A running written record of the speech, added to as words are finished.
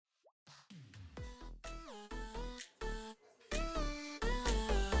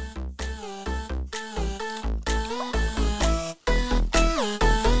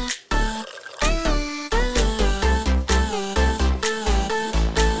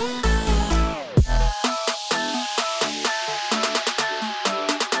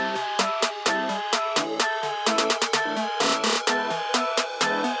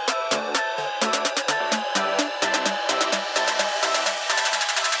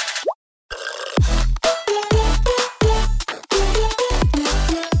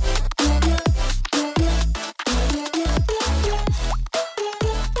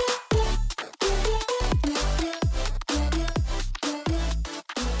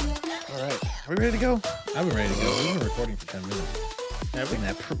Are we ready to go? I've been ready to go. We've been recording for 10 minutes.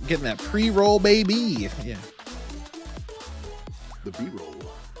 Getting that pre-roll, baby. Yeah. The B-roll.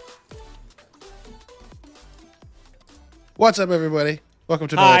 What's up, everybody? Welcome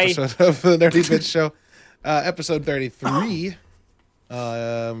to another episode of the Nerdy Bitch Show. Episode 33.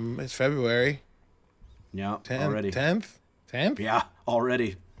 It's February. Yeah, already. 10th? 10th? Yeah,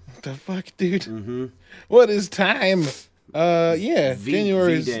 already. What the fuck, dude? Mm-hmm. What is time? Yeah,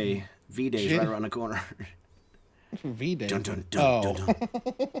 January's... V-Day. V-Day's right around the corner. V-Day? Dun, dun, dun, oh. dun, dun.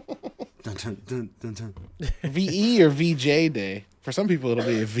 Dun, dun, dun, dun, dun. VE or VJ Day? For some people, it'll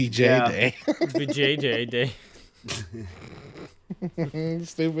be a VJ Day. VJJ Day.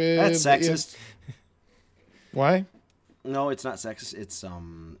 Stupid. That's sexist. Yeah. Why? No, it's not sexist. It's,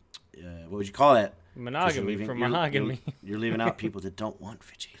 what would you call it? Monogamy from monogamy. You're leaving out people that don't want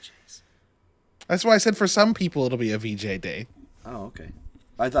VJJs. That's why I said for some people, it'll be a VJ Day. Oh, okay.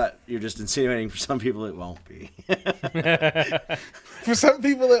 I thought you were just insinuating for some people it won't be. For some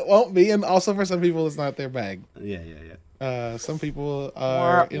people it won't be, and also for some people it's not their bag. Yeah. Some people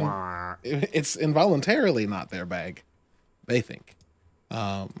are it's involuntarily not their bag. They think.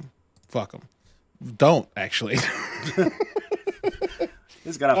 Fuck them. Don't actually.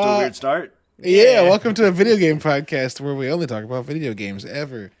 This got off to a weird start. Yeah, welcome to a video game podcast where we only talk about video games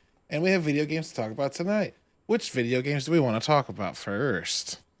ever, and we have video games to talk about tonight. Which video games do we want to talk about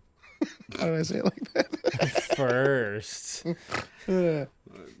first? How did I say it like that? First. We're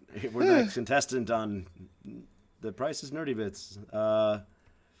the contestant on The Price is Nerdy Bits. The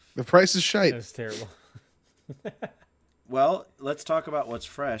Price is shite. That's terrible. Well, let's talk about what's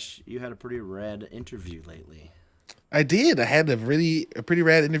fresh. You had a pretty rad interview lately. I did. I had a pretty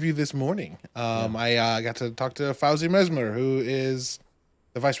rad interview this morning. I got to talk to Fauzi Mesmer, who is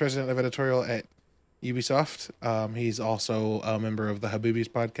the vice president of editorial at Ubisoft. He's also a member of the Habibis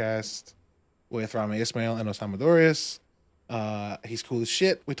podcast with Rami Ismail and Osama Dorius. He's cool as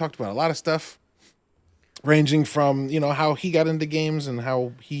shit. We talked about a lot of stuff, ranging from, how he got into games and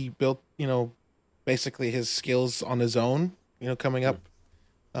how he built, basically his skills on his own, coming up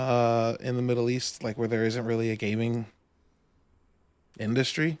in the Middle East, like where there isn't really a gaming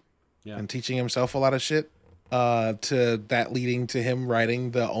industry, and teaching himself a lot of shit, to that leading to him writing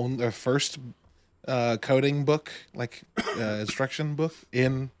the first coding book, like instruction book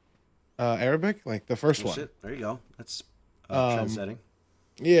in Arabic, like the first one. Shit. There you go. That's trend setting.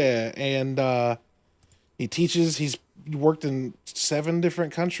 Yeah, and he teaches. He's worked in 7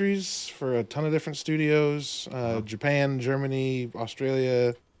 different countries for a ton of different studios: Japan, Germany,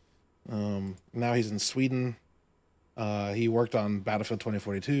 Australia. Now he's in Sweden. He worked on Battlefield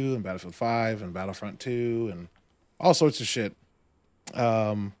 2042 and Battlefield 5 and Battlefront 2 and all sorts of shit.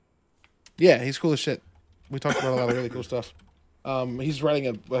 Yeah, he's cool as shit. We talked about a lot of really cool stuff. He's writing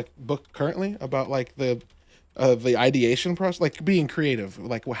a book currently about the ideation process, like being creative,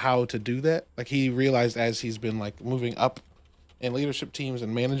 like how to do that. Like he realized as he's been moving up in leadership teams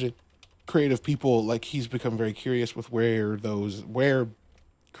and managing creative people, like he's become very curious with where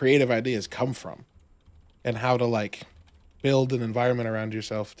creative ideas come from and how to build an environment around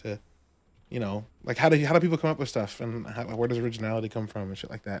yourself to, how do people come up with stuff and where does originality come from and shit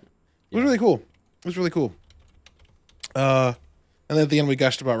like that. It was really cool. And then at the end we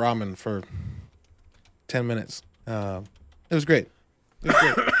gushed about ramen for 10 minutes. It was great.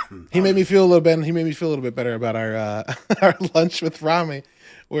 He made me feel a little bit better about our our lunch with Rami,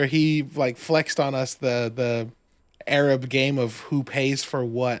 where he flexed on us the Arab game of who pays for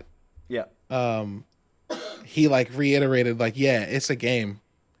what. Yeah. He reiterated yeah, it's a game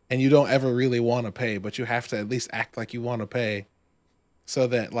and you don't ever really want to pay, but you have to at least act like you want to pay so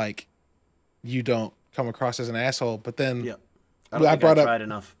that you don't come across as an asshole. But then I tried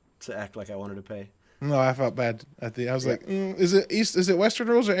enough to act like I wanted to pay. No, I felt bad at the. I was like, is it Western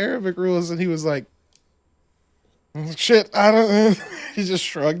rules or Arabic rules? And he was like, shit, I don't. He just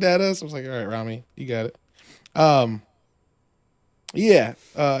shrugged at us. I was like, all right, Rami, you got it. Yeah.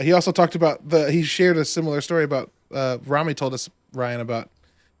 He also talked about he shared a similar story about Rami told us, Ryan, about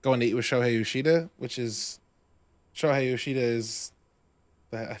going to eat with Shohei Yoshida, which is Shohei Yoshida is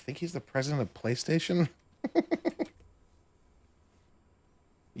I think he's the president of PlayStation.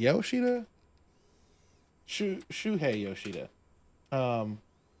 Yoshida? Shuhei Yoshida.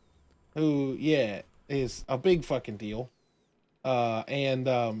 Who is a big fucking deal.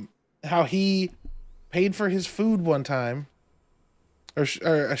 And how he paid for his food one time, or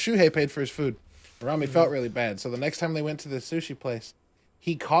Shuhei paid for his food. Rami felt really bad, so the next time they went to the sushi place,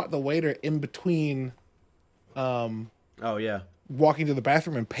 he caught the waiter in between. Oh yeah. Walking to the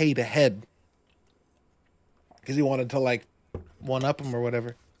bathroom and paid ahead because he wanted to like one up him or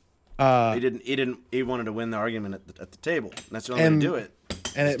whatever. He wanted to win the argument at the table. That's the only way to do it.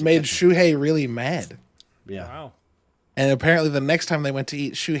 And it made Shuhei really mad. Yeah. Wow. And apparently the next time they went to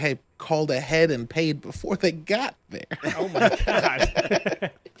eat, Shuhei called ahead and paid before they got there. Oh my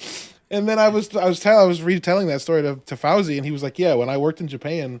god. And then I was retelling that story to Fauzi, and he was like, "Yeah, when I worked in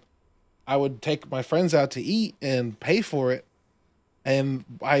Japan, I would take my friends out to eat and pay for it. And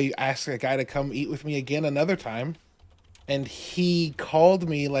I asked a guy to come eat with me again another time. And he called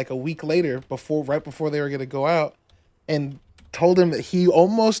me like a week later, right before they were going to go out, and told him that he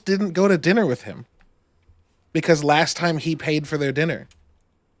almost didn't go to dinner with him because last time he paid for their dinner.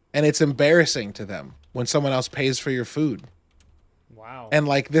 And it's embarrassing to them when someone else pays for your food. Wow. And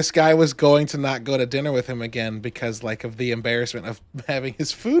like this guy was going to not go to dinner with him again because like of the embarrassment of having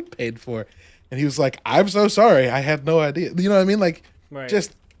his food paid for. And he was like, "I'm so sorry. I had no idea." You know what I mean? Like,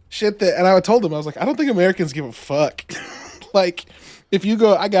 just shit that. And I told him, I was like, I don't think Americans give a fuck. Like, if you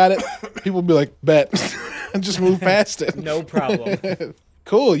go, "I got it," people will be like, "Bet," and just move past it. No problem.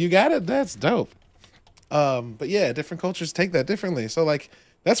 Cool, you got it. That's dope. But yeah, different cultures take that differently. So like,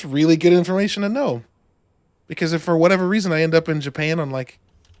 that's really good information to know. Because if for whatever reason I end up in Japan on like,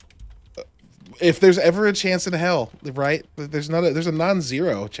 if there's ever a chance in hell, right? There's a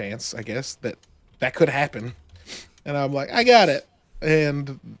non-zero chance, I guess, that could happen. And I'm like, I got it.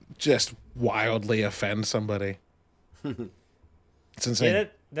 And just wildly offend somebody. It's insane. Yeah,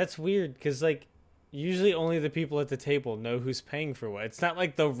 that's weird because like usually only the people at the table know who's paying for what. It's not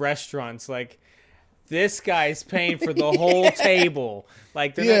like the restaurants like this guy's paying for the whole table.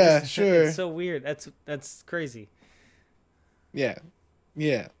 Like they're not just, sure. It's so weird. That's crazy. Yeah.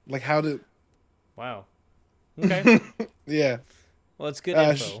 Like how did? Wow. Okay. Yeah. Well, it's good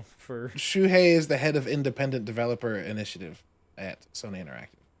info for. Shuhei is the head of Independent Developer Initiative at Sony Interactive.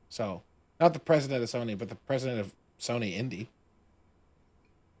 So not the president of Sony, but the president of Sony Indie.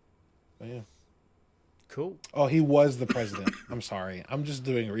 So, yeah. Cool. Oh, he was the president. I'm sorry. I'm just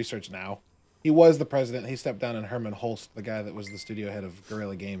doing research now. He was the president. He stepped down, and Herman Holst, the guy that was the studio head of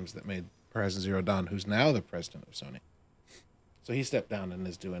Guerrilla Games that made Horizon Zero Dawn, who's now the president of Sony. So he stepped down and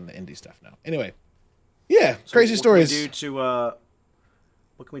is doing the indie stuff now. Anyway, yeah, so crazy stories. What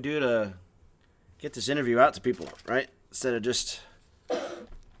can we do to get this interview out to people, right? Instead of just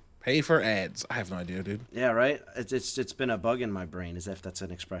pay for ads. I have no idea, dude. Yeah, right. It's been a bug in my brain, as if that's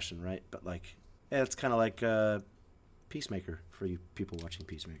an expression, right? But like, yeah, it's kind of like Peacemaker for you people watching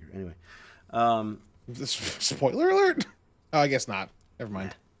Peacemaker. Anyway. This spoiler alert? Oh, I guess not. Never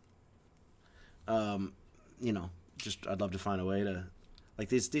mind. Just I'd love to find a way to like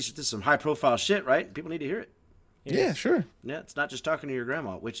this is some high profile shit, right? People need to hear it. Yeah, sure. Yeah, it's not just talking to your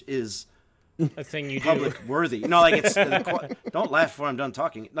grandma, which is a thing you public do. worthy. No, like it's don't laugh before I'm done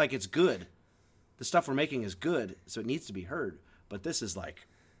talking. Like it's good. The stuff we're making is good, so it needs to be heard. But this is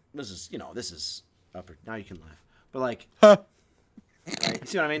upper. Now you can laugh. But like, right, you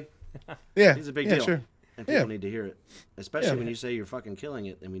see what I mean? Yeah, it's a big deal, sure. And people need to hear it, especially when you say you're fucking killing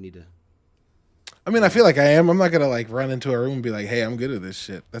it. Then we need to. I mean, I feel like I am. I'm not gonna like run into a room and be like, "Hey, I'm good at this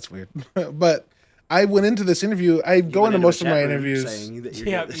shit." That's weird. But I went into this interview. I go into most of my interviews. Yeah, you did.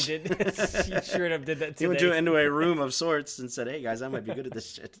 You sure enough did that today. You went into a room of sorts and said, "Hey guys, I might be good at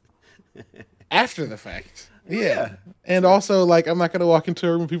this shit." After the fact, yeah. And also, like, I'm not gonna walk into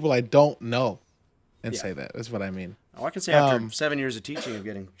a room with people I don't know and say that. That's what I mean. Oh, I can say after 7 years of teaching of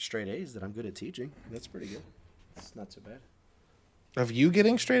getting straight A's that I'm good at teaching. That's pretty good. It's not so bad. Of you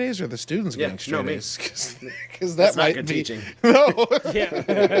getting straight A's or the students getting straight A's? Because that That's might not good be teaching. No.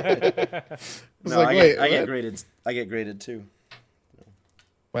 Yeah. No, like, I get graded. I get graded too.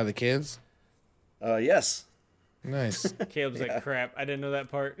 By the kids? Yes. Nice. Caleb's like, crap, I didn't know that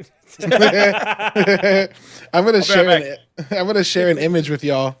part. I'm gonna share an image with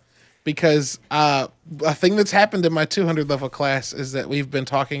y'all because a thing that's happened in my 200 level class is that we've been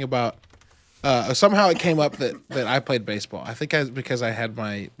talking about somehow it came up that I played baseball. I think because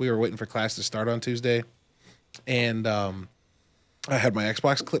we were waiting for class to start on Tuesday, and I had my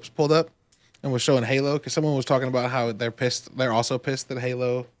Xbox clips pulled up and was showing Halo because someone was talking about how they're pissed. They're also pissed that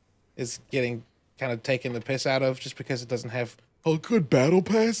Halo is getting kind of taken the piss out of just because it doesn't have a good battle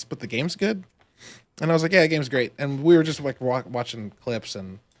pass, but the game's good. And I was like, yeah, the game's great. And we were just like watching clips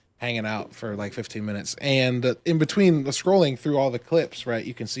and hanging out for like 15 minutes. And in between the scrolling through all the clips, right,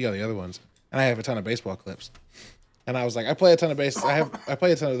 you can see all the other ones. And I have a ton of baseball clips. And I was like, I play a ton of I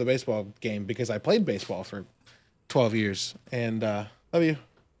play a ton of the baseball game because I played baseball for 12 years. And love you.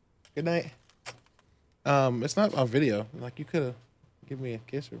 Good night. It's not on video. Like, you could have given me a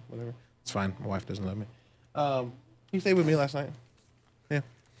kiss or whatever. It's fine. My wife doesn't love me. You stayed with me last night. Yeah.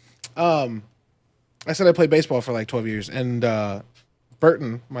 I said I played baseball for like 12 years, and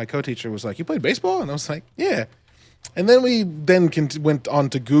Burton, my co-teacher, was like, "You played baseball?" And I was like, "Yeah." And then we went on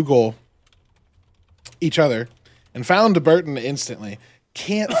to Google each other and found Burton instantly.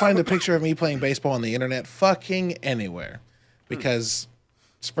 Can't find a picture of me playing baseball on the internet fucking anywhere because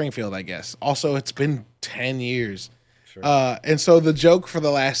Springfield, I guess. Also, it's been 10 years. Sure. And so the joke for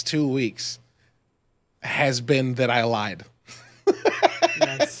the last 2 weeks has been that I lied.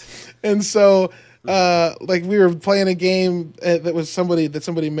 Nice. And so like we were playing a game that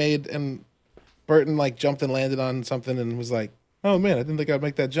somebody made, and Burton like jumped and landed on something and was like, "Oh man, I didn't think I'd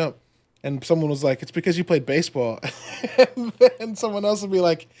make that jump." And someone was like, "It's because you played baseball." And then someone else would be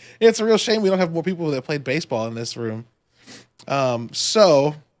like, "It's a real shame we don't have more people that played baseball in this room."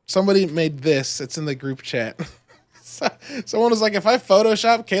 So somebody made this. It's in the group chat. Someone was like, "If I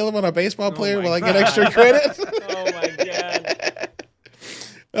Photoshop Caleb on a baseball player, will I get extra credit?" Oh my god.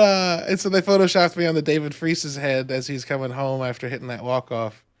 And so they photoshopped me on the David Freese's head as he's coming home after hitting that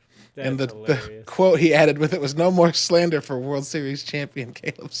walk-off. That's and the quote he added with it was, "No more slander for World Series champion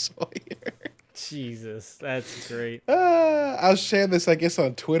Caleb Sawyer." Jesus, that's great. I'll share this, I guess,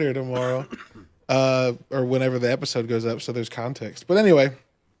 on Twitter tomorrow or whenever the episode goes up, so there's context. But anyway,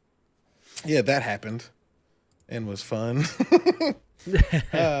 yeah, that happened and was fun.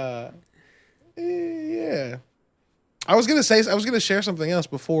 Yeah. I was gonna share something else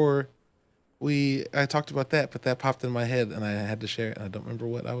before I talked about that, but that popped in my head and I had to share it, and I don't remember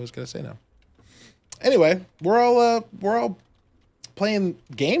what I was gonna say now. Anyway, we're all playing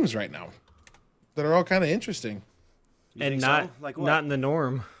games right now that are all kind of interesting. And not so? Like what? Not in the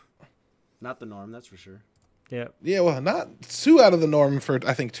norm. Not the norm, that's for sure. Yeah. Yeah, well, not too out of the norm for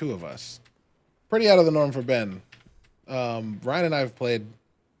I think two of us. Pretty out of the norm for Ben. Ryan and I have played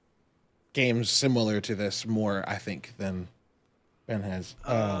games similar to this more, I think, than Ben has.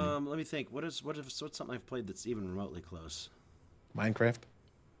 Let me think. What's something I've played that's even remotely close? Minecraft.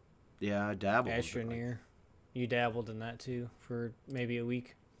 Yeah, I dabbled. Astroneer. You dabbled in that too for maybe a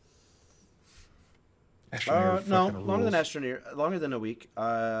week. No, longer than Astroneer. Longer than a week.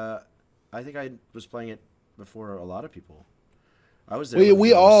 I think I was playing it before a lot of people. I was there.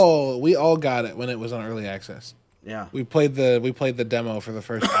 We all got it when it was on early access. Yeah, we played the demo for the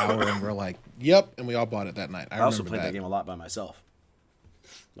first hour and we're like, "Yep," and we all bought it that night. I also played that game a lot by myself,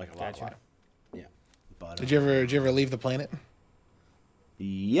 like a lot. Yeah, but did you ever leave the planet?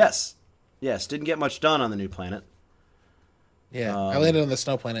 Yes. Didn't get much done on the new planet. Yeah, I landed on the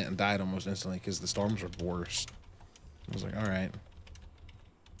snow planet and died almost instantly because the storms were worse. I was like, all right.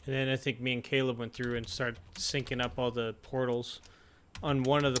 And then I think me and Caleb went through and started syncing up all the portals on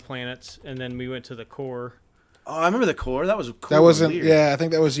one of the planets, and then we went to the core. Oh, I remember the core. That was cool. That wasn't. Yeah, I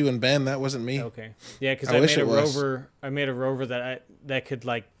think that was you and Ben. That wasn't me. Okay. Yeah, because I made a rover that could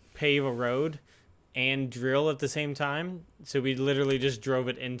like pave a road and drill at the same time. So we literally just drove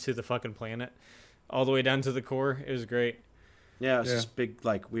it into the fucking planet, all the way down to the core. It was great. Yeah, it was this big,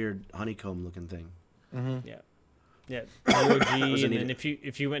 like, weird honeycomb looking thing. Mm-hmm. Yeah. OG, and then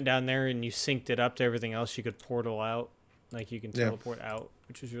if you went down there and you synced it up to everything else, you could portal out, like you can teleport out,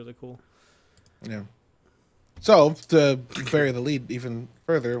 which was really cool. Yeah. So to bury the lead even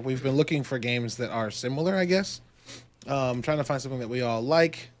further, we've been looking for games that are similar, I guess. Trying to find something that we all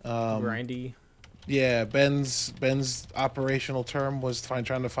like. Grindy. Yeah, Ben's operational term was trying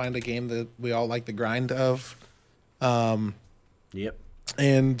to find a game that we all like the grind of. Yep.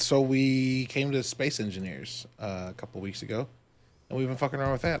 And so we came to Spaaace Engineers a couple weeks ago, and we've been fucking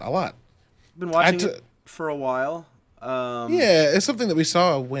around with that a lot. Been watching it for a while. Yeah, it's something that we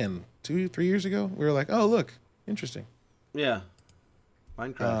saw 2-3 years ago. We were like, oh, look, interesting. Yeah.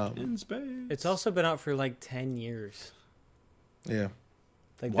 Minecraft in space. It's also been out for like 10 years. Yeah.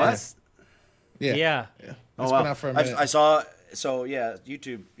 Like what? That's, yeah. It's wow. been out for a minute. I saw. So yeah,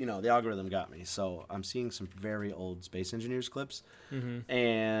 YouTube. The algorithm got me. So I'm seeing some very old Spaaace Engineers clips,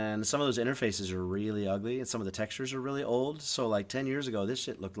 and some of those interfaces are really ugly, and some of the textures are really old. So like 10 years ago, this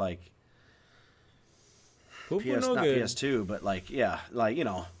shit looked like not PS2, but like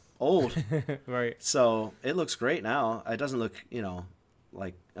old. Right. So it looks great now. It doesn't look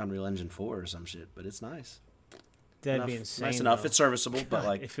like Unreal Engine 4 or some shit, but it's nice. That'd be insane. Nice enough. Though. It's serviceable, but God,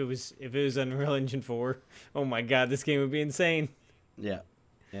 like if it was Unreal Engine 4, oh my god, this game would be insane. Yeah,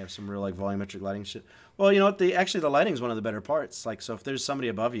 some real like volumetric lighting shit. Well, you know what? The lighting is one of the better parts. Like, so if there's somebody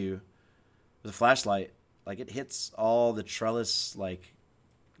above you with a flashlight, like it hits all the trellis like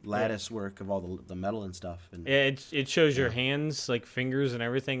lattice work of all the metal and stuff. And yeah, it shows your hands, like fingers and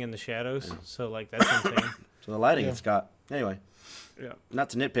everything in the shadows. Yeah. So like that's insane. So the lighting it's got anyway. Yeah. Not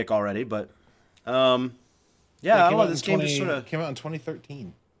to nitpick already, but yeah, I don't know. This game just sort of came out in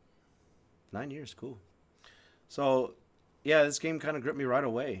 2013. 9 years, cool. So, yeah, this game kind of gripped me right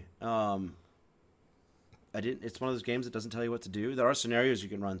away. It's one of those games that doesn't tell you what to do. There are scenarios you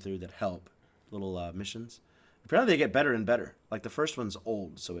can run through that help, little missions. Apparently, they get better and better. Like the first one's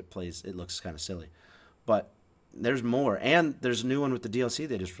old, so it looks kind of silly, but there's more, and there's a new one with the DLC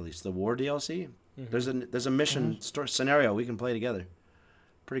they just released, the War DLC. Mm-hmm. There's a mission scenario we can play together.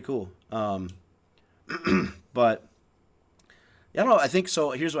 Pretty cool. But yeah, I don't know. I think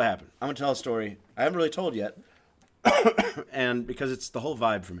so. Here's what happened. I'm gonna tell a story I haven't really told yet, and because it's the whole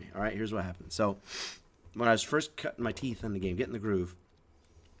vibe for me. All right, here's what happened. So when I was first cutting my teeth in the game, getting the groove,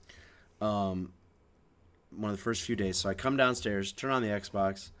 one of the first few days. So I come downstairs, turn on the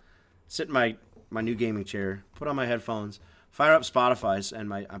Xbox, sit in my new gaming chair, put on my headphones, fire up Spotify,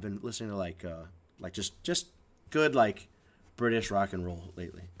 and I've been listening to like just good like British rock and roll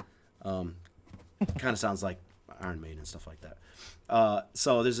lately. Kind of sounds like Iron Maiden and stuff like that.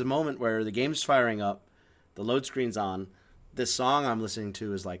 So there's a moment where the game's firing up, the load screen's on. This song I'm listening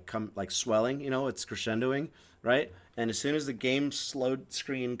to is like swelling, it's crescendoing, right? And as soon as the game's load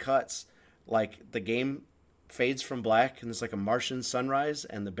screen cuts, like the game fades from black and it's like a Martian sunrise,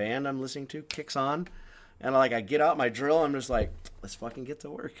 and the band I'm listening to kicks on, and like I get out my drill, I'm just like, let's fucking get to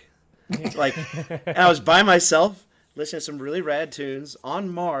work. Like, and I was by myself listening to some really rad tunes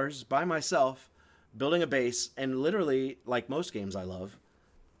on Mars by myself, building a base, and literally, like most games I love,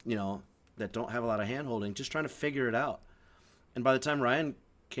 that don't have a lot of hand-holding, just trying to figure it out. And by the time Ryan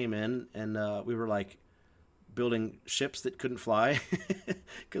came in and we were, like, building ships that couldn't fly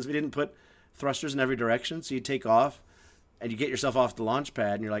because we didn't put thrusters in every direction, so you take off, and you get yourself off the launch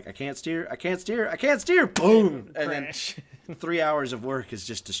pad, and you're like, I can't steer, boom! And then 3 hours of work is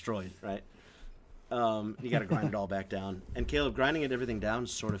just destroyed, right? You got to grind it all back down. And Caleb, grinding everything down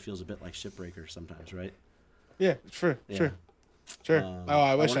sort of feels a bit like Shipbreaker sometimes, right? Yeah, sure.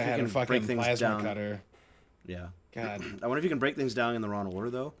 I wish I had a fucking plasma cutter. Yeah. God. I wonder if you can break things down in the wrong order,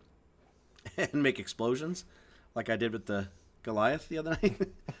 though, and make explosions, like I did with the Goliath the other night.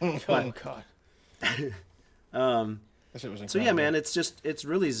 Oh, God. That shit was incredible. So, yeah, man, it's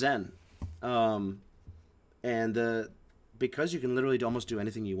really zen. And because you can literally almost do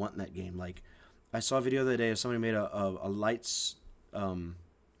anything you want in that game, like, I saw a video the other day of somebody made a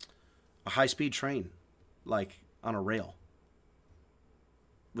high-speed train, like, on a rail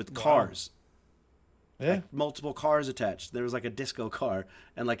with cars. Yeah. Like, multiple cars attached. There was, like, a disco car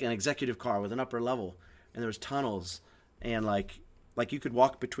and, like, an executive car with an upper level. And there was tunnels. And, like you could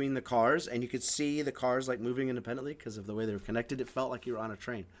walk between the cars, and you could see the cars, like, moving independently because of the way they were connected. It felt like you were on a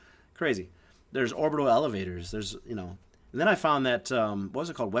train. Crazy. There's orbital elevators. There's, And then I found that, what was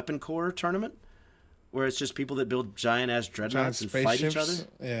it called? Weapon Core tournament? Where it's just people that build giant-ass dreadnoughts and fight each other.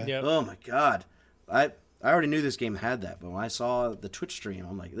 Yeah. Yep. Oh, my God. I already knew this game had that, but when I saw the Twitch stream,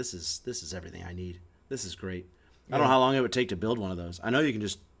 I'm like, this is everything I need. This is great. I don't know how long it would take to build one of those. I know you can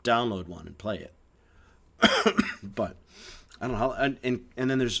just download one and play it. But I don't know how. And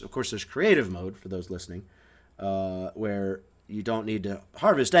then there's creative mode for those listening, where you don't need to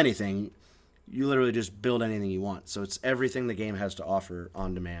harvest anything. You literally just build anything you want. So it's everything the game has to offer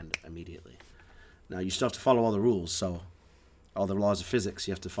on demand immediately. Now, you still have to follow all the rules, so all the laws of physics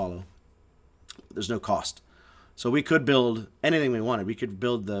you have to follow. There's no cost. So we could build anything we wanted. We could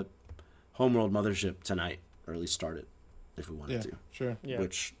build the Homeworld mothership tonight, or at least start it if we wanted to. Sure. Yeah.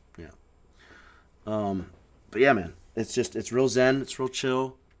 Which, yeah. But yeah, man, it's real zen. It's real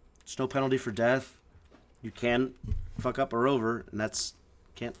chill. It's no penalty for death. You can fuck up a rover, and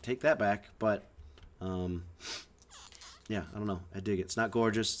can't take that back. But, yeah, I don't know. I dig it. It's not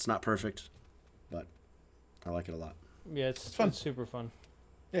gorgeous. It's not perfect. But I like it a lot. Yeah, it's fun. It's super fun.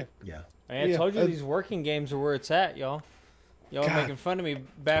 Yeah. Yeah. I told you these working games are where it's at, y'all. Y'all were making fun of me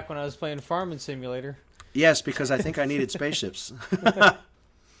back when I was playing Farming Simulator. Yes, because I think I needed spaceships.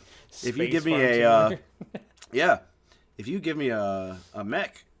 If you give me if you give me a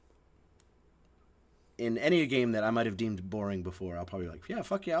mech in any game that I might have deemed boring before, I'll probably be like, yeah,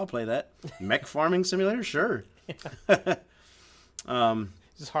 fuck yeah, I'll play that. Mech farming simulator, sure.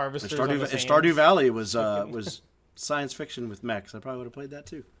 Just harvesters. If Stardew Valley was science fiction with mechs, I probably would have played that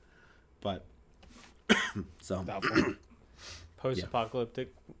too. But so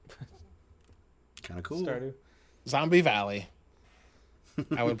post-apocalyptic. Kind of cool. Stardew. Zombie Valley.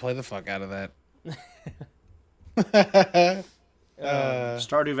 I would play the fuck out of that.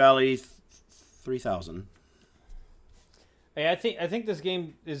 Stardew Valley 3000. Hey, I think this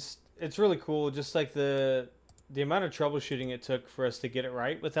game it's really cool. Just like the amount of troubleshooting it took for us to get it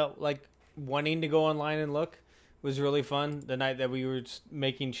right without like wanting to go online and look was really fun. The night that we were just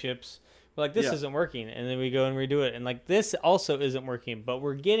making ships, we're like, this isn't working, and then we go and redo it, and like this also isn't working, but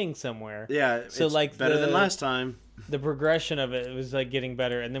we're getting somewhere. Yeah, so it's like better than last time. The progression of it was like getting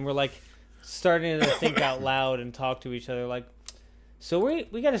better, and then we're like starting to think out loud and talk to each other like, so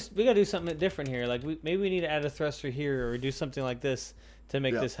we gotta do something different here. Like maybe we need to add a thruster here or do something like this to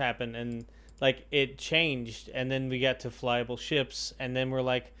make this happen. And like it changed, and then we got to flyable ships, and then we're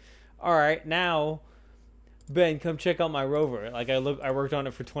like, all right, now Ben, come check out my rover. Like I worked on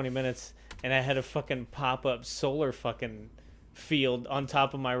it for 20 minutes, and I had a fucking pop up solar fucking field on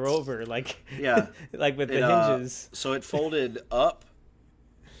top of my rover, like like with the hinges. So it folded up.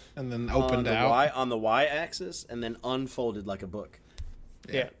 And then opened out on the y-axis, and then unfolded like a book.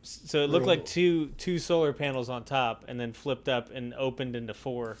 Yeah. So it looked like two solar panels on top, and then flipped up and opened into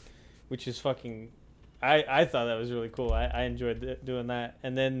 4, which is fucking. I thought that was really cool. I enjoyed doing that.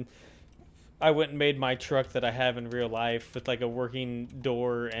 And then I went and made my truck that I have in real life with like a working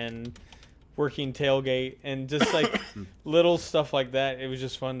door and working tailgate and just like little stuff like that. It was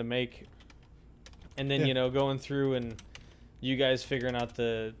just fun to make. And then going through and you guys figuring out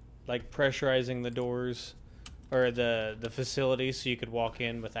the like pressurizing the doors or the facility so you could walk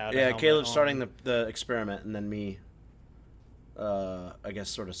in without a Caleb starting the experiment, and then me I guess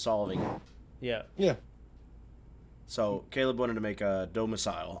sort of solving it. Yeah. So Caleb wanted to make a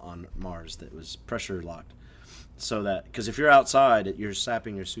domicile on Mars that was pressure locked, so that because if you're outside you're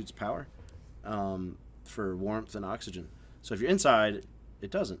sapping your suit's power for warmth and oxygen. So if you're inside it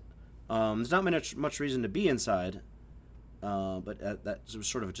doesn't. There's not much reason to be inside. But that was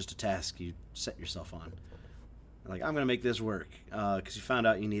sort of just a task you set yourself on. Like, I'm going to make this work. Because you found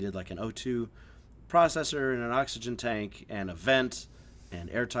out you needed like an O2 processor and an oxygen tank and a vent and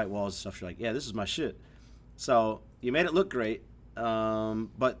airtight walls and stuff. You're like, yeah, this is my shit. So you made it look great.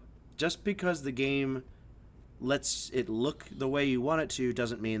 But just because the game lets it look the way you want it to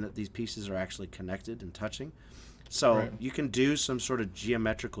doesn't mean that these pieces are actually connected and touching. So you can do some sort of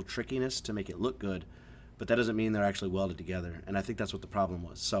geometrical trickiness to make it look good. But that doesn't mean they're actually welded together. And I think that's what the problem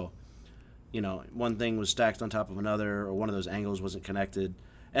was. So, one thing was stacked on top of another, or one of those angles wasn't connected.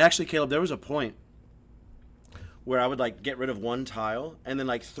 And actually, Caleb, there was a point where I would, like, get rid of one tile, and then,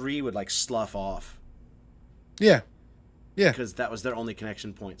 like, 3 would, like, slough off. Yeah. Yeah. Because that was their only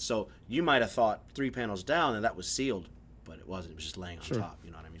connection point. So you might have thought 3 panels down and that was sealed, but it wasn't. It was just laying on top.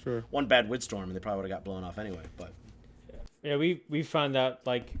 You know what I mean? Sure. One bad windstorm, and they probably would have got blown off anyway. But yeah, we found out,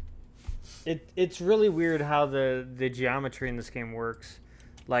 like... It's really weird how the geometry in this game works.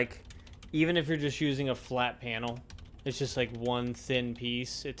 Like, even if you're just using a flat panel, it's just like one thin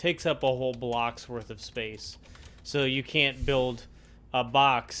piece. It takes up a whole block's worth of space. So you can't build a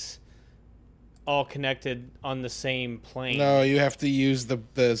box all connected on the same plane. No, you have to use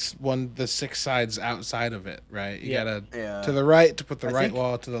the 6 sides outside of it, right? You gotta to the right to put the right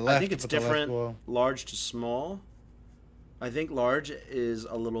wall, to the left. I think it's to put different, the left wall. large to small. I think large is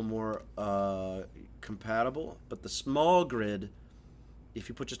a little more compatible, but the small grid, if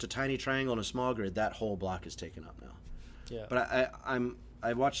you put just a tiny triangle in a small grid, that whole block is taken up now. Yeah. But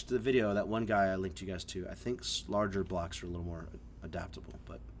I watched the video, that one guy I linked you guys to. I think larger blocks are a little more adaptable,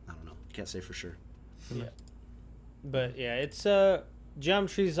 but I don't know. Can't say for sure. Yeah. But yeah, it's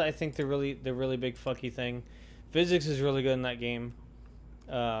geometry's I think the really big fucky thing. Physics is really good in that game.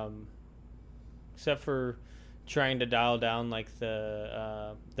 Except for trying to dial down like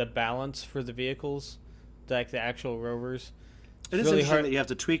the balance for the vehicles, like the actual rovers. It is really hard that you have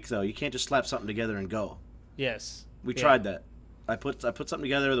to tweak though. You can't just slap something together and go. Yes. We tried that. I put something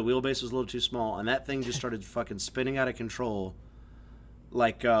together, the wheelbase was a little too small, and that thing just started fucking spinning out of control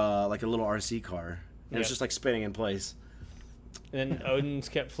like a little RC car. And it's just like spinning in place. And then Odin's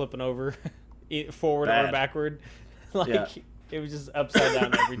kept flipping over forward or backward. It was just upside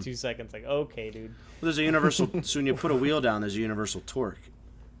down every 2 seconds. Like, okay, dude. Well, there's a universal. So when you put a wheel down, there's a universal torque,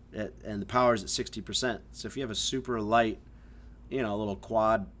 and the power is at 60%. So if you have a super light, a little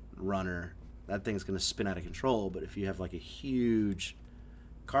quad runner, that thing's going to spin out of control. But if you have like a huge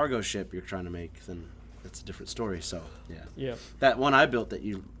cargo ship you're trying to make, then that's a different story. So yeah. Yeah. That one I built that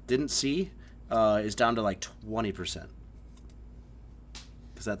you didn't see is down to like 20%.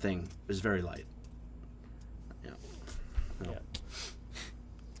 Because that thing is very light. Yeah. No. Yeah.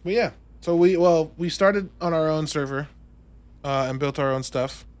 But yeah, so we started on our own server, and built our own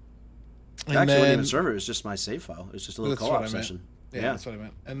stuff. And Actually, it wasn't then, even a server. It was just my save file. It was just a little That's what I co-op meant. session. yeah, that's what I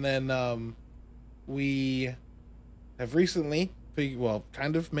meant. And then we have recently,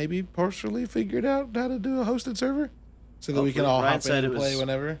 kind of maybe partially figured out how to do a hosted server, so that we can all Ryan hop in said and it play was-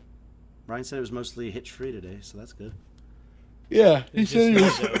 whenever. Ryan said it was mostly hitch-free today, so that's good. Yeah, he It's said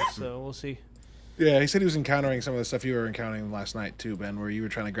just he was. me, though, so we'll see. Yeah, he said he was encountering some of the stuff you were encountering last night too, Ben, where you were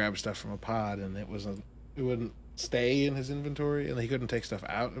trying to grab stuff from a pod and it wouldn't stay in his inventory, and he couldn't take stuff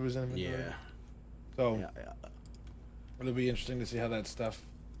out of his inventory. Yeah. So Yeah. it'll be interesting to see how that stuff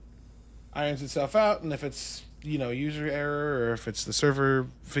irons itself out, and if it's user error or if it's the server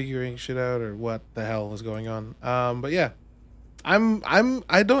figuring shit out or what the hell is going on. But yeah, I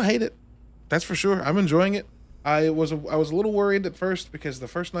don't hate it. That's for sure. I'm enjoying it. I was a little worried at first because the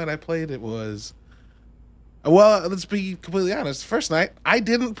first night I played it was. Well, let's be completely honest. First night, I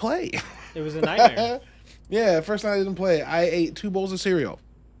didn't play. It was a nightmare. Yeah, first night I didn't play. I ate 2 bowls of cereal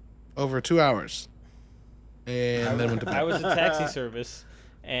over 2 hours, and then went to bed. I was a taxi service,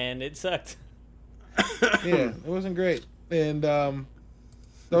 and it sucked. Yeah, it wasn't great, and that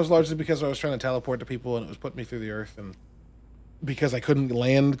was largely because I was trying to teleport to people, and it was putting me through the earth, and because I couldn't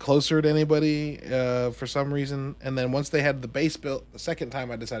land closer to anybody for some reason. And then once they had the base built, the second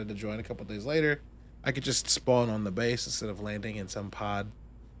time I decided to join a couple days later, I could just spawn on the base instead of landing in some pod,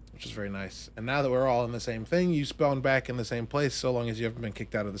 which is very nice. And now that we're all in the same thing, you spawn back in the same place so long as you haven't been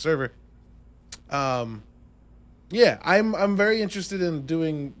kicked out of the server. Yeah, I'm very interested in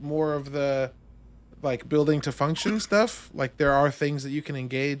doing more of the like building to function stuff. Like there are things that you can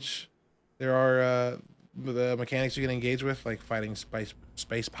engage. There are the mechanics you can engage with, like fighting space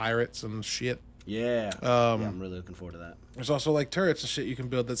pirates and shit. Yeah. Yeah, I'm really looking forward to that. There's also like turrets and shit you can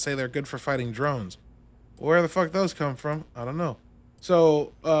build that say they're good for fighting drones. Where the fuck those come from? I don't know.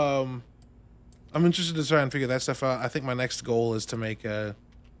 So I'm interested to try and figure that stuff out. I think my next goal is to make a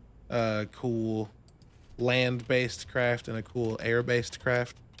cool land-based craft and a cool air-based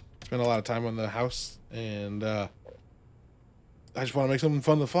craft. Spend a lot of time on the house, and I just want to make something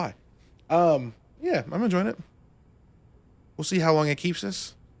fun to fly. Yeah, I'm enjoying it. We'll see how long it keeps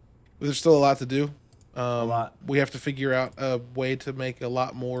us. There's still a lot to do. A lot. We have to figure out a way to make a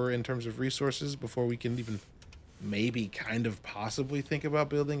lot more in terms of resources before we can even maybe kind of possibly think about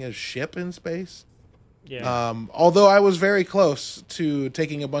building a ship in space. Yeah. Although I was very close to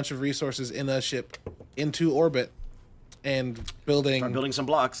taking a bunch of resources in a ship into orbit and Start building building some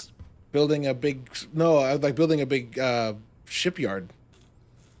blocks. a big building a big shipyard,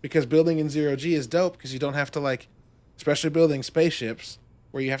 because building in 0G is dope because you don't have to like, especially building spaceships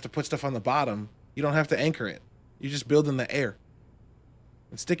where you have to put stuff on the bottom. You don't have to anchor it. You just build in the air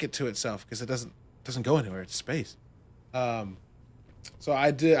and stick it to itself because it doesn't go anywhere. It's space. So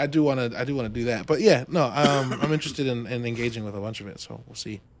I do want to do that. But yeah, no, I'm interested in engaging with a bunch of it. So we'll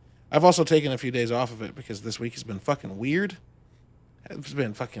see. I've also taken a few days off of it because this week has been fucking weird. It's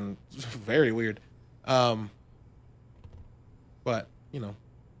been fucking very weird. But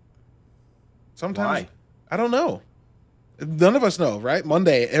sometimes Why? I don't know. None of us know, right?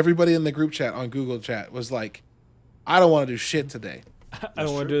 Monday, everybody in the group chat on Google Chat was like, "I don't want to do shit today." I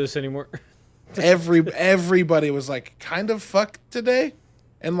don't want to do this anymore. Everybody was like, kind of fucked today,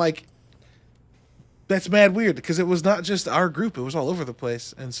 and like, that's mad weird because it was not just our group; it was all over the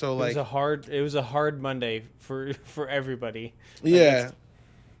place, and so like, It was a hard Monday for everybody. Like, yeah,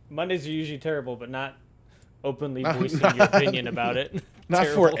 Mondays are usually terrible, but not openly voicing your opinion about it. not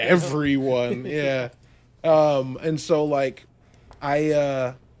Terrible. for everyone, yeah. And so like,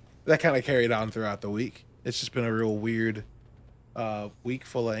 that kind of carried on throughout the week. It's just been a real weird week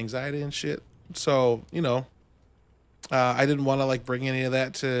full of anxiety and shit. So I didn't want to like bring any of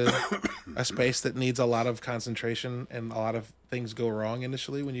that to a space that needs a lot of concentration and a lot of things go wrong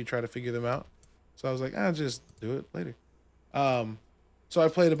initially when you try to figure them out. So I was like, I'll just do it later. So I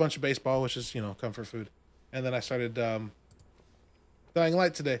played a bunch of baseball, which is comfort food, and then I started Dying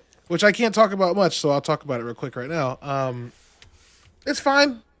Light today, which I can't talk about much, so I'll talk about it real quick right now. It's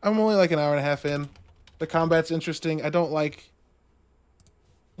fine. I'm only like an hour and a half in. The combat's interesting. I don't like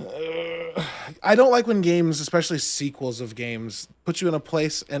when games, especially sequels of games, put you in a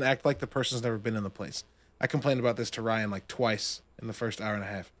place and act like the person's never been in the place. I complained about this to Ryan like twice in the first hour and a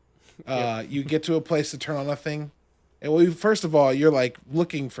half. You get to a place to turn on a thing, and first of all, you're like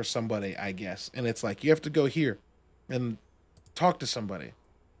looking for somebody, I guess, and it's like you have to go here and talk to somebody,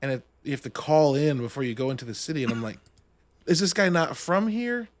 and you have to call in before you go into the city, and I'm like, is this guy not from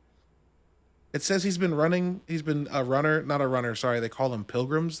here? It says he's been running. He's been a runner, not a runner. Sorry, they call them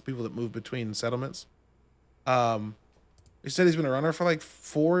pilgrims, people that move between settlements. He said he's been a runner for like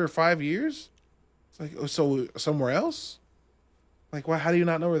 4 or 5 years. It's like, oh, so somewhere else? Like, why? How do you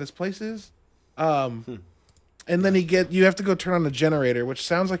not know where this place is? And then you have to go turn on the generator, which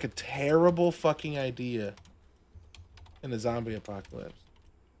sounds like a terrible fucking idea in a zombie apocalypse.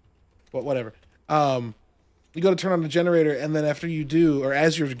 But whatever. You go to turn on the generator, and then after you do, or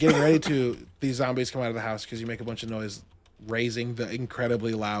as you're getting ready to, these zombies come out of the house because you make a bunch of noise, raising the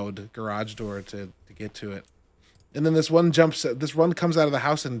incredibly loud garage door to get to it. And then this one comes out of the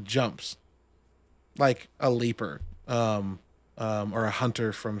house and jumps, like a leaper, or a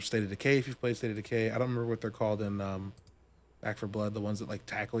hunter from State of Decay. If you've played State of Decay, I don't remember what they're called in Back 4 Blood, the ones that like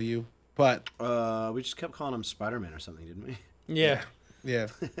tackle you. But we just kept calling him Spider-Man or something, didn't we? Yeah. Yeah.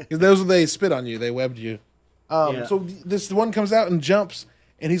 Because those they spit on you, they webbed you. So this one comes out and jumps,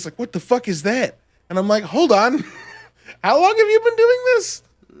 and he's like, "What the fuck is that?" And I'm like, "Hold on, how long have you been doing this?"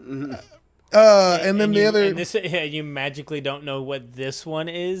 And then the other, you magically don't know what this one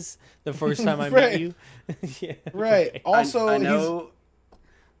is the first time I Right. met you. Yeah, right. Also, I know.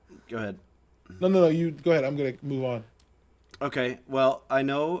 Go ahead. No. You go ahead. I'm gonna move on. Okay. Well, I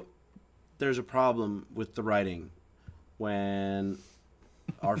know there's a problem with the writing when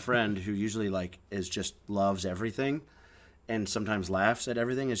our friend, who usually like is just loves everything and sometimes laughs at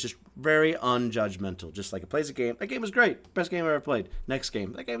everything, is just very unjudgmental. Just like, it plays a game. That game was great. Best game I ever played. Next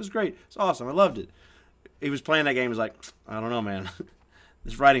game. That game was great. It's awesome. I loved it. He was playing that game. He was like, I don't know, man.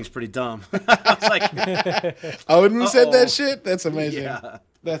 This writing's pretty dumb. I was like, I wouldn't have said that shit. That's amazing. Yeah.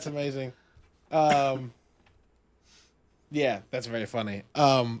 That's amazing. Yeah, that's very funny.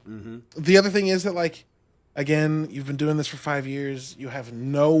 The other thing is that, like, again, you've been doing this for 5 years. You have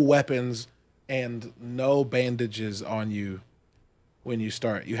no weapons and no bandages on you when you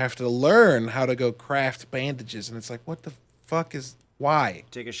start. You have to learn how to go craft bandages, and it's like, what the fuck is why?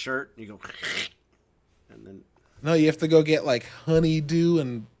 Take a shirt, you go, and then. No, you have to go get like honeydew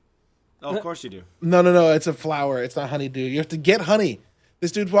and. Oh, of course you do. No. It's a flower. It's not honeydew. You have to get honey.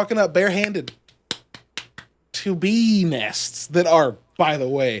 This dude's walking up barehanded to bee nests that are, by the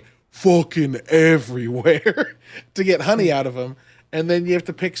way, fucking everywhere to get honey out of them. And then you have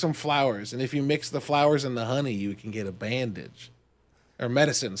to pick some flowers. And if you mix the flowers and the honey, you can get a bandage. Or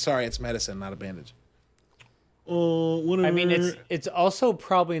medicine. Sorry, it's medicine, not a bandage. Whatever. I mean, it's also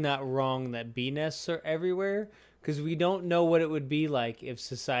probably not wrong that bee nests are everywhere, because we don't know what it would be like if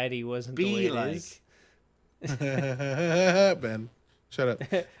society wasn't the way it is. Ben, shut up.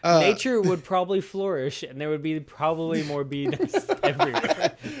 Nature would probably flourish, and there would be probably more bee nests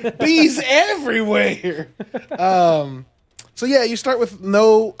everywhere. Bees everywhere. So yeah, you start with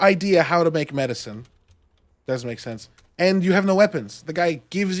no idea how to make medicine. Doesn't make sense. And you have no weapons. The guy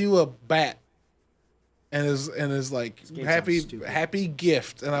gives you a bat and is like happy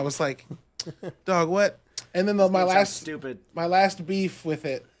gift. And I was like, dog, what? And then my last beef with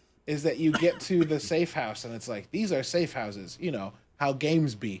it is that you get to the safe house and it's like, these are safe houses, you know, how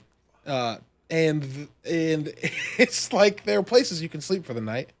games be. And it's like there are places you can sleep for the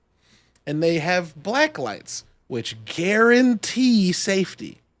night, and they have black lights which guarantee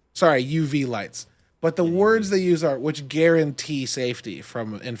safety. Sorry, UV lights. But the words they use are which guarantee safety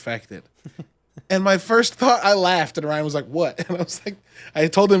from infected. And my first thought, I laughed, and Ryan was like, "What?" And I was like, I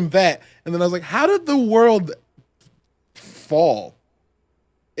told him that, and then I was like, "How did the world fall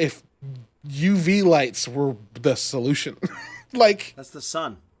if UV lights were the solution?" Like, that's the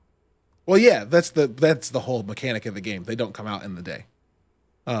sun. Well, yeah, that's the whole mechanic of the game. They don't come out in the day.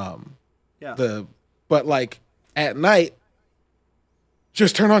 Yeah. But like at night,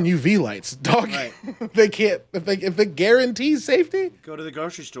 just turn on UV lights, dog. Right. They can't if it guarantees safety. Go to the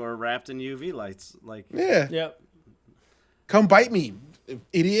grocery store wrapped in UV lights, like Yeah. Yep. Come bite me,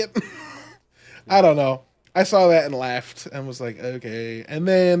 idiot. I don't know. I saw that and laughed and was like, okay. And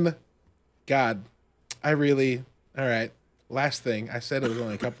then, God, all right. Last thing, I said it was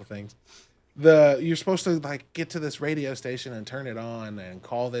only a couple things. You're supposed to like get to this radio station and turn it on and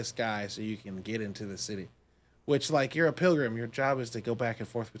call this guy so you can get into the city. Which, like, you're a pilgrim. Your job is to go back and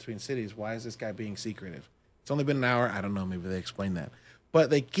forth between cities. Why is this guy being secretive? It's only been an hour. I don't know. Maybe they explain that. But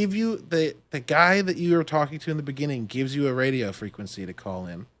they give you the guy that you were talking to in the beginning gives you a radio frequency to call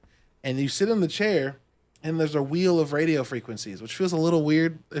in, and you sit in the chair, and there's a wheel of radio frequencies, which feels a little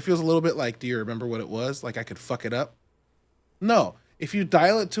weird. It feels a little bit like, do you remember what it was? Like I could fuck it up. No, if you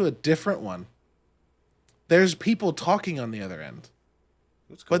dial it to a different one, there's people talking on the other end,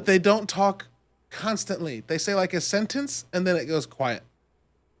 that's cool. But they don't talk constantly. They say like a sentence and then it goes quiet.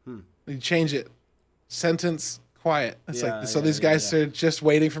 You change it. Sentence quiet. It's Yeah, like so. yeah, These guys are just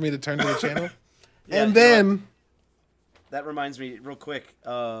waiting for me to turn to the channel, Yeah, and then that reminds me real quick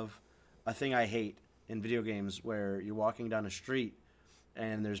of a thing I hate in video games where you're walking down a street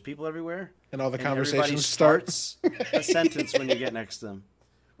and there's people everywhere and all the and conversations everybody start. starts a sentence when you get next to them.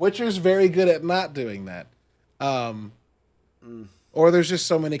 Witcher's very good at not doing that. Or there's just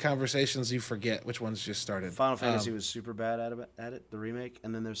so many conversations you forget which ones just started. Final Fantasy was super bad at it, the remake,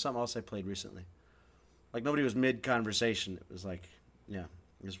 and then there's something else I played recently. Like nobody was mid conversation. It was like, yeah.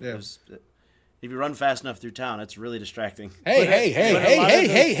 It was, if you run fast enough through town, it's really distracting. Hey.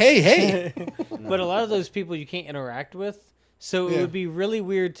 But a lot of those people you can't interact with, so it would be really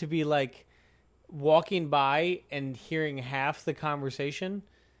weird to be like walking by and hearing half the conversation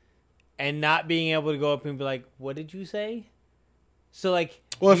and not being able to go up and be like, "What did you say?" So like,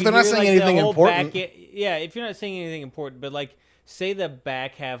 well, if they're not saying anything important, if you're not saying anything important, but like, say the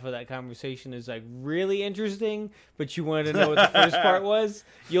back half of that conversation is like really interesting, but you wanted to know what the first part was,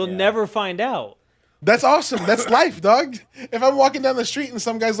 you'll never find out. That's awesome. That's life, dog. If I'm walking down the street and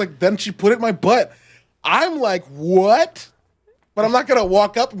some guy's like, "Then she put it in my butt," I'm like, "What?" But I'm not gonna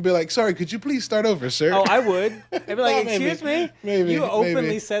walk up and be like, "Sorry, could you please start over, sir?" Oh, I would. I'd be like, "Excuse me, maybe you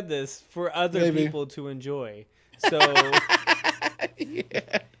openly said this for other people to enjoy." So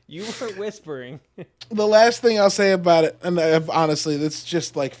you were whispering. The last thing I'll say about it, and honestly, that's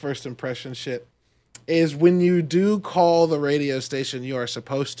just like first impression shit, is when you do call the radio station you are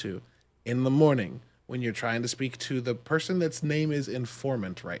supposed to in the morning when you're trying to speak to the person that's name is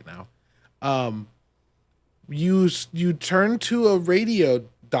informant right now. You turn to a radio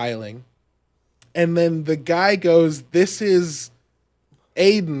dialing, and then the guy goes, "This is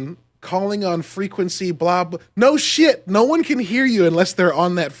Aiden calling on frequency blah blah." No shit, no one can hear you unless they're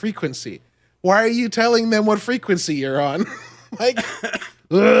on that frequency. Why are you telling them what frequency you're on? Like,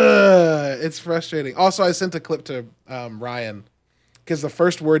 it's frustrating. Also, I sent a clip to Ryan because the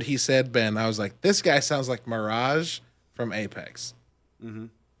first word he said, Ben, I was like, this guy sounds like Mirage from Apex,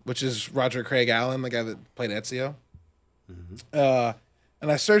 which is Roger Craig Allen, the guy that played Ezio. And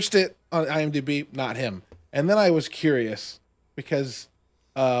I searched it on IMDb, not him. And then I was curious because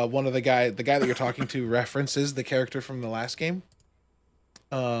one of the guy that you're talking to references the character from the last game.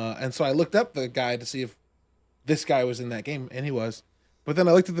 And so I looked up the guy to see if this guy was in that game, and he was. But then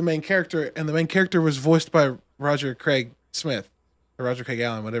I looked at the main character, and the main character was voiced by Roger Craig Smith, or Roger Craig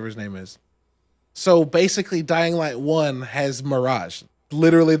Allen, whatever his name is. So basically, Dying Light 1 has Mirage,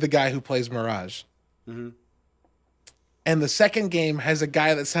 literally the guy who plays Mirage. And the second game has a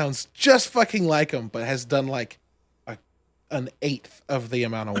guy that sounds just fucking like him, but has done like an eighth of the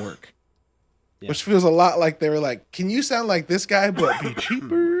amount of work. Which feels a lot like they were like, "Can you sound like this guy but be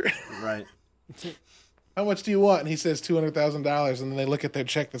cheaper?" Right. How much do you want? And he says $200,000, and then they look at their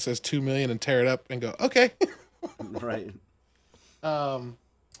check that says $2 million and tear it up and go, "Okay." Right. So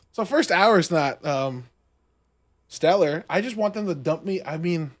first hour is not stellar. I just want them to dump me. I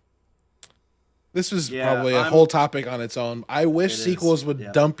mean, this was probably a whole topic on its own. I wish sequels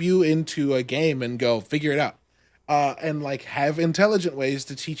would dump you into a game and go figure it out. And like have intelligent ways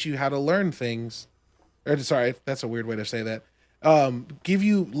to teach you how to learn things. Or sorry, that's a weird way to say that. Give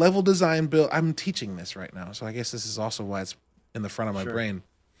you level design build. I'm teaching this right now, so I guess this is also why it's in the front of my brain.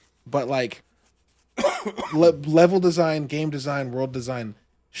 But like level design, game design, world design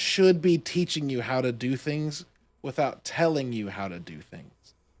should be teaching you how to do things without telling you how to do things.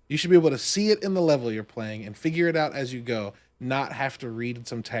 You should be able to see it in the level you're playing and figure it out as you go, not have to read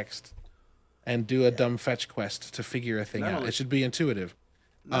some text and do a dumb fetch quest to figure a thing out. It should be intuitive.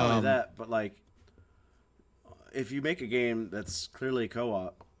 Not only that, but like, if you make a game that's clearly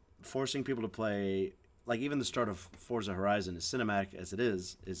co-op, forcing people to play, like even the start of Forza Horizon, as cinematic as it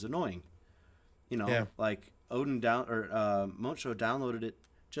is annoying. You know, like Mocho downloaded it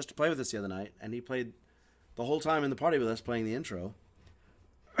just to play with us the other night, and he played the whole time in the party with us playing the intro.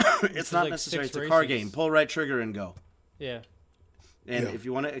 It's not like necessary. It's a car game. Pull right trigger and go. Yeah. And if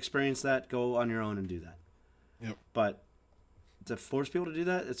you want to experience that, go on your own and do that. Yep. But to force people to do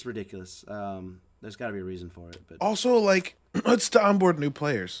that, it's ridiculous. There's got to be a reason for it. But also, like, it's to onboard new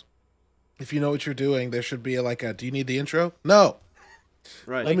players. If you know what you're doing, there should be do you need the intro? No.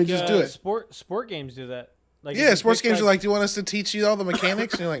 Right. Let me just do it. Sport games do that. Like, sports games are like, do you want us to teach you all the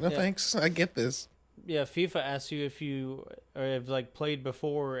mechanics? And you're like, no, thanks. I get this. Yeah, FIFA asks you if you have like played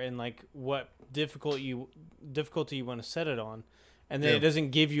before and like what difficulty you want to set it on, and then it doesn't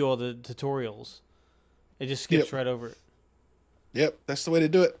give you all the tutorials. It just skips right over it. Yep, that's the way to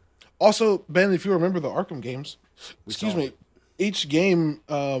do it. Also, Ben, if you remember the Arkham games, each game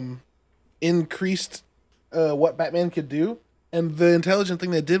increased what Batman could do And the intelligent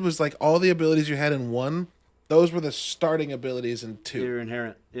thing they did was like all the abilities you had in 1, those were the starting abilities in 2. They're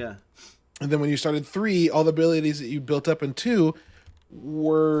inherent. Yeah. And then when you started 3, all the abilities that you built up in 2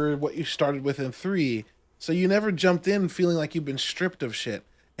 were what you started with in 3. So you never jumped in feeling like you've been stripped of shit.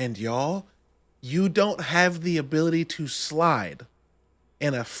 And y'all, you don't have the ability to slide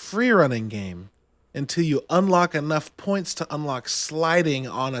in a free running game until you unlock enough points to unlock sliding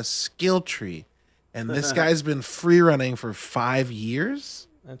on a skill tree. And this guy's been free running for 5 years.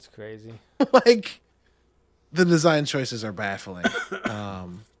 That's crazy. Like, the design choices are baffling.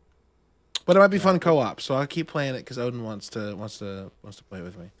 But it might be fun co-op, so I'll keep playing it because Odin wants to play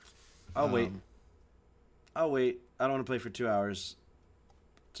with me. I'll wait. I don't want to play for 2 hours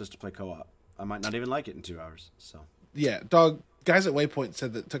just to play co-op. I might not even like it in 2 hours. So yeah, guys at Waypoint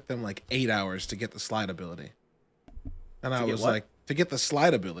said that it took them like 8 hours to get the slide ability, and I was like, to get the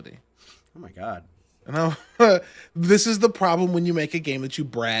slide ability. Oh my god. And this is the problem when you make a game that you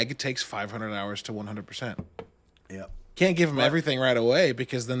brag takes 500 hours to 100%. Yep. Can't give them everything right away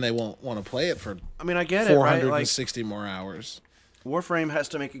because then they won't want to play it for. I mean, I get 460 more hours. Warframe has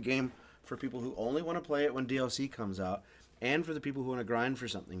to make a game for people who only want to play it when DLC comes out, and for the people who want to grind for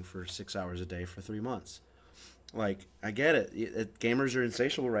something for 6 hours a day for 3 months. Like, I get it. Gamers are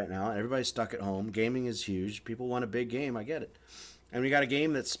insatiable right now. Everybody's stuck at home. Gaming is huge. People want a big game. I get it. And we got a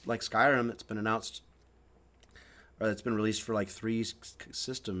game that's like Skyrim that's been announced, or that's been released for like 3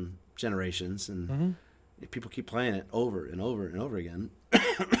 system generations, and people keep playing it over and over and over again.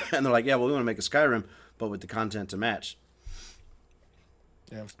 And they're like, yeah, well, we want to make a Skyrim, but with the content to match.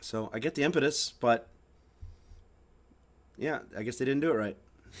 Yeah. So I get the impetus, but yeah, I guess they didn't do it right,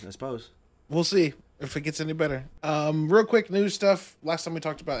 I suppose. We'll see if it gets any better. Real quick news stuff. Last time we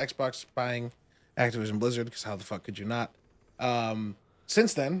talked about Xbox buying Activision Blizzard, because how the fuck could you not?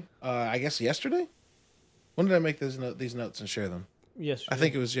 Since then, I guess yesterday? When did I make these notes and share them? Yesterday. I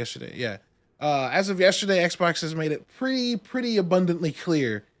think it was yesterday, yeah. As of yesterday, Xbox has made it pretty abundantly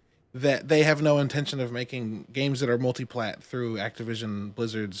clear that they have no intention of making games that are multi-plat through Activision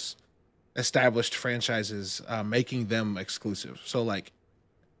Blizzard's established franchises, making them exclusive. So like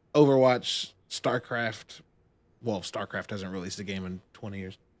Overwatch, StarCraft. Well, StarCraft hasn't released a game in 20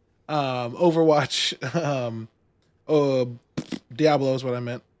 years. Overwatch, Diablo is what I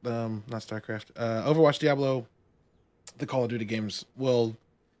meant. Not StarCraft. Overwatch, Diablo, the Call of Duty games will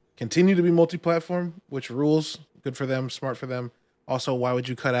continue to be multi-platform, which rules. Good for them, smart for them. Also, why would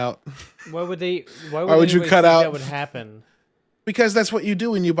you cut out? Why would you cut out? That would happen. Because that's what you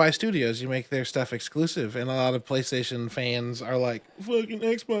do when you buy studios. You make their stuff exclusive, and a lot of PlayStation fans are like, "Fucking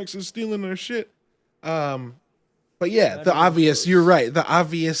Xbox is stealing our shit." But yeah, the obvious. You're right. The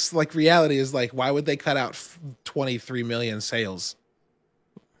obvious like reality is like, why would they cut out 23 million sales?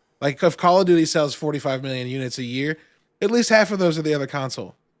 Like, if Call of Duty sells 45 million units a year, at least half of those are the other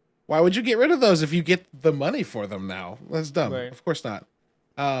console. Why would you get rid of those if you get the money for them now? That's dumb. Right. Of course not.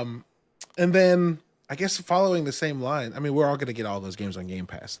 And then I guess following the same line, I mean, we're all going to get all those games on Game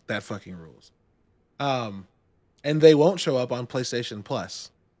Pass. That fucking rules. And they won't show up on PlayStation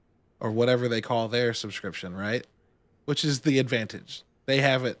Plus or whatever they call their subscription, right? Which is the advantage. They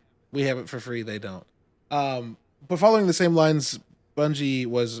have it. We have it for free. They don't. But following the same lines, Bungie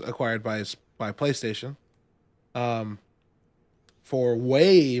was acquired by PlayStation. For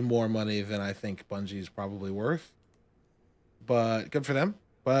way more money than I think Bungie's probably worth. But good for them.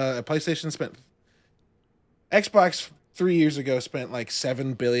 But Xbox 3 years ago spent like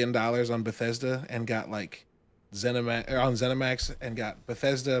 $7 billion on Bethesda and got like ZeniMax and got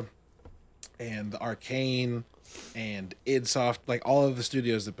Bethesda and the Arcane and idsoft, like all of the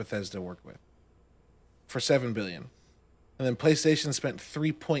studios that Bethesda worked with for $7 billion. And then PlayStation spent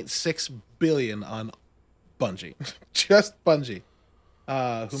 $3.6 billion on Bungie. Just Bungie.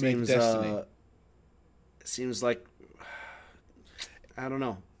 Who made Destiny. It seems like, I don't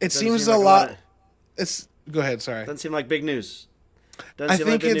know. It seems a lot. It's go ahead. Sorry. Doesn't seem like big news. Doesn't seem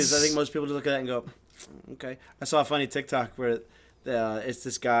like big news. I think most people just look at that and go, okay. I saw a funny TikTok where it's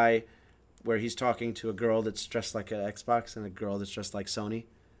this guy where he's talking to a girl that's dressed like an Xbox and a girl that's dressed like Sony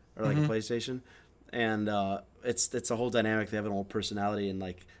or like a PlayStation, and it's a whole dynamic. They have an old personality, and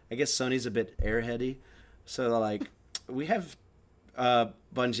like I guess Sony's a bit airheady, so they're like, we have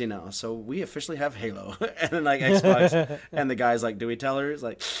Bungie now, so we officially have Halo, and then like Xbox, and the guy's like, do we tell her? It's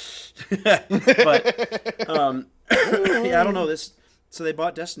like, but yeah, I don't know this. So they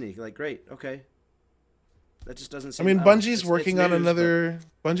bought Destiny. Like, great, okay. That just doesn't seem. I mean, Bungie's working on another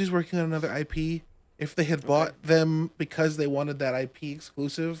IP. If they had bought them because they wanted that IP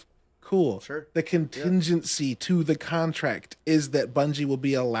exclusive, cool. Sure. The contingency to the contract is that Bungie will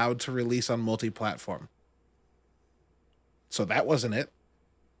be allowed to release on multi-platform. So that wasn't it.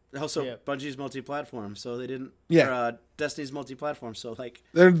 Also, Yeah. Bungie's multi-platform, so they didn't. Yeah. Or, Destiny's multi-platform, so like.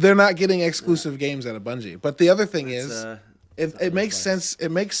 They're not getting exclusive games out of Bungie. But the other thing It's, is, it's not it makes flex. sense. It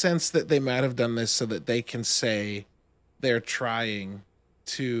makes sense that they might have done this so that they can say they're trying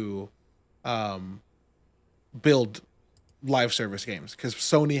to build live service games, because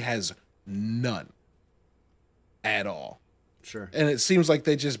Sony has none at all. Sure. And it seems like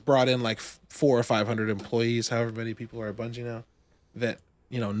they just brought in like 400 or 500 employees, however many people are at Bungie now, that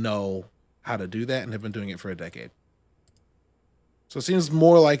know how to do that and have been doing it for a decade. So it seems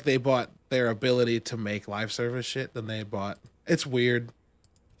more like they bought their ability to make live service shit than they bought. It's weird.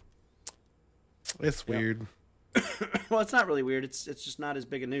 It's weird. Well, it's not really weird. It's just not as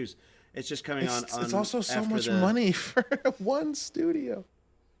big a news. It's just coming on. It's also so after much money for one studio.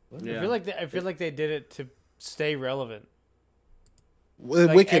 Yeah. I feel like they did it to stay relevant.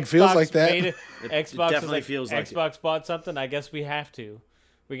 Wicked feels like that. Xbox it was definitely like, feels like Xbox bought something. I guess we have to.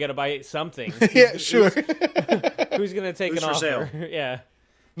 We got to buy something. Yeah, sure. Who's gonna take Who's an for offer? sale? Yeah.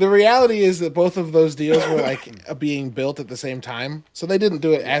 The reality is that both of those deals were like being built at the same time, so they didn't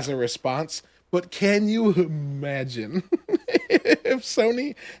do it as a response. But can you imagine if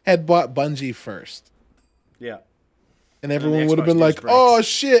Sony had bought Bungie first? Yeah. And everyone the would have Xbox been news like, breaks. "Oh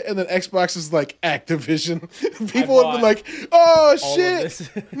shit!" And then Xbox is like Activision. People would have been bought like, "Oh All of shit!" this.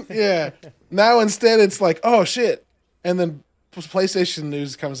 Yeah. Now instead it's like, "Oh shit!" And then PlayStation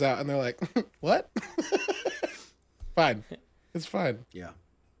news comes out, and they're like, "What?" Fine, it's fine. Yeah.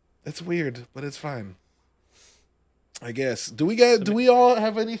 It's weird, but it's fine. I guess. Do we all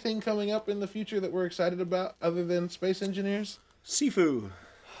have anything coming up in the future that we're excited about other than Space Engineers? Sifu.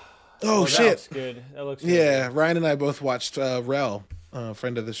 Oh, That shit. looks good. That looks good. Yeah, Ryan and I both watched Rel,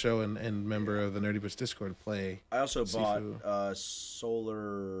 friend of the show and member of the Nerdy Bits Discord, play I also Sifu. bought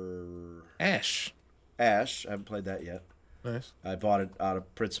Solar Ash. Ash. I haven't played that yet. Nice. I bought it out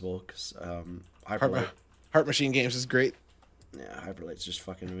of principle because Hyperlight. Heart Machine Games is great. Yeah, Hyperlight's just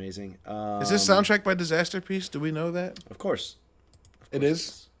fucking amazing. Is this soundtrack by Disaster Piece? Do we know that? Of course. It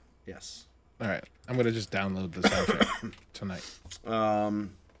is? Yes. All right. I'm going to just download the soundtrack tonight.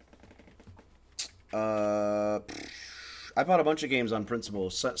 I bought a bunch of games on principle.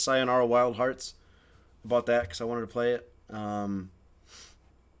 Sayonara Wild Hearts. I bought that because I wanted to play it. And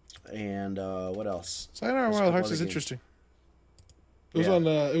what else? Sayonara There's a Wild couple Hearts other is games. interesting.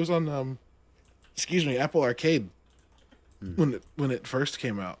 It was on excuse me, Apple Arcade when it first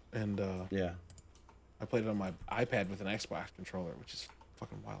came out, and Yeah. I played it on my iPad with an Xbox controller, which is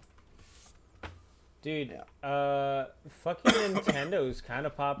fucking wild. Dude, fucking Nintendo's kind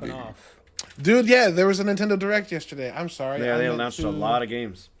of popping off. Dude, yeah, there was a Nintendo Direct yesterday. I'm sorry. Yeah, I they meant announced to- a lot of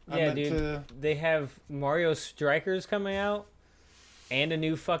games. I Yeah, meant dude. to- They have Mario Strikers coming out, and a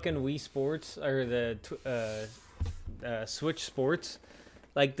new fucking Wii Sports or the Switch Sports.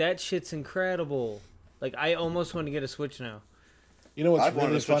 Like that shit's incredible. Like I almost want to get a Switch now. You know what's I've wanted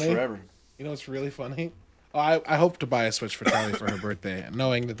really to Switch funny? forever. You know what's really funny? Oh, I hope to buy a Switch for Charlie for her birthday,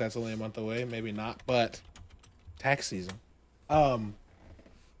 knowing that that's only a month away. Maybe not, but tax season.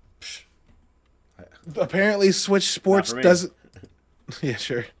 Apparently, Switch Sports for me. doesn't. Yeah,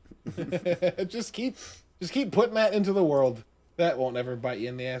 sure. just keep putting that into the world. That won't ever bite you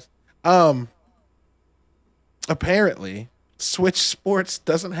in the ass. Apparently, Switch Sports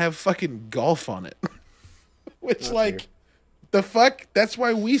doesn't have fucking golf on it. Which, That's like, weird. the fuck? That's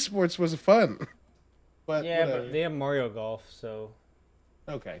why Wii Sports was fun. But Yeah, whatever. but they have Mario Golf, so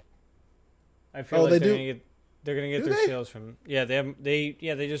Okay. I feel Oh, like they they're do? gonna get Do their they? sales from. Yeah, they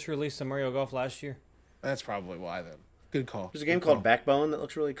just released the Mario Golf last year. That's probably why then. Good call. There's a game Good called call. Backbone that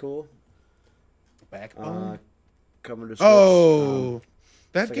looks really cool. Backbone. Coming to Switch. Oh,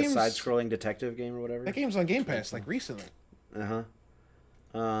 that it's like a game's side-scrolling detective game or whatever. that game's on Game Pass like recently. Uh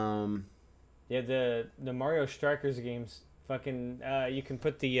huh. Yeah, the Mario Strikers games, fucking, you can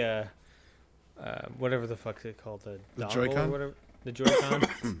put the whatever the fuck's it called, the dongle Joy-Con? or whatever, the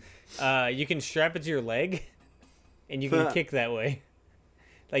Joy-Con. You can strap it to your leg, and you can kick that way.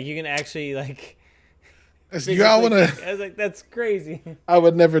 Like you can actually like. Y'all want to? I was like, that's crazy. I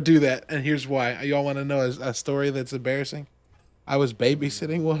would never do that, and here's why. Y'all want to know a story that's embarrassing? I was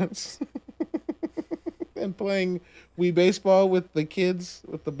babysitting once and playing Wii baseball with the kids,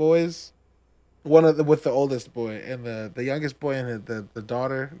 with the boys. With the oldest boy, and the youngest boy and the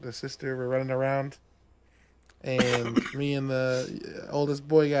daughter, the sister were running around, and me and the oldest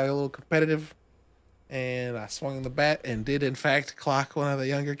boy got a little competitive, and I swung the bat and did in fact clock one of the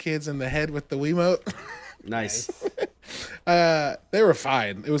younger kids in the head with the Wiimote. Nice. They were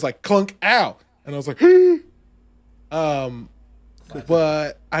fine. It was like clunk, ow, and I was like,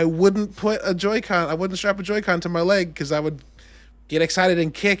 but I wouldn't put a Joy-Con. I wouldn't strap a Joy-Con to my leg because I would get excited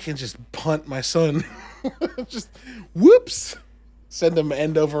and kick and just punt my son. Just whoops, send him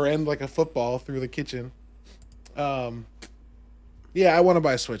end over end like a football through the kitchen. Yeah, I want to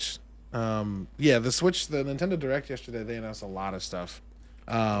buy a Switch. Yeah, the Switch, the Nintendo Direct yesterday, they announced a lot of stuff.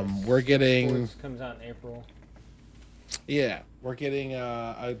 We're getting comes out in April. Yeah, we're getting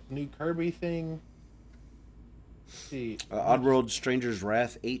a new Kirby thing. Let's see, Oddworld Stranger's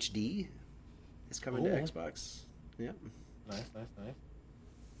Wrath HD is coming to Ooh. Xbox. Yep. Nice.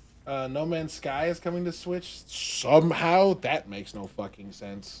 No Man's Sky is coming to Switch. Somehow that makes no fucking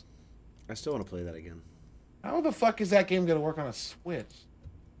sense. I still want to play that again. How the fuck is that game gonna work on a Switch?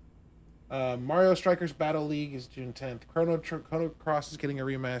 Mario Strikers Battle League is June 10th. Chrono Cross is getting a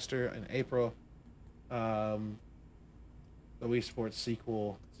remaster in April. The Wii Sports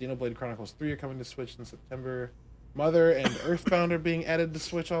sequel, Xenoblade Chronicles 3 are coming to Switch in September. Mother and Earthbound are being added to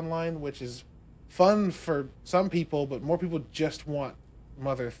Switch Online, which is fun for some people, but more people just want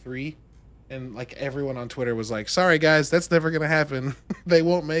Mother 3. And like everyone on Twitter was like, sorry guys, that's never going to happen. They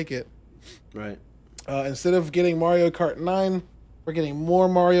won't make it. Right. Instead of getting Mario Kart 9, we're getting more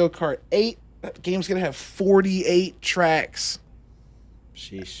Mario Kart 8. That game's going to have 48 tracks.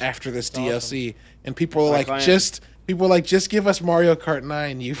 Sheesh. After this That's DLC. awesome. And people are like, just give us Mario Kart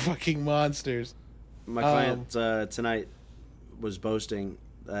 9, you fucking monsters. My client tonight was boasting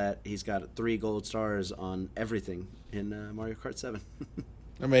that he's got 3 gold stars on everything in Mario Kart 7.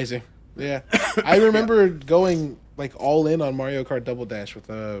 Amazing. Yeah. I remember going like all in on Mario Kart Double Dash with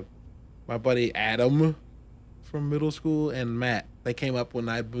my buddy Adam from middle school and Matt. They came up when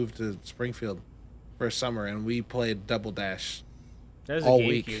I moved to Springfield for a summer and we played Double Dash. That was all a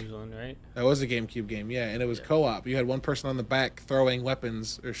week. GameCube one, right? That was a GameCube game, yeah, and it was co-op. You had one person on the back throwing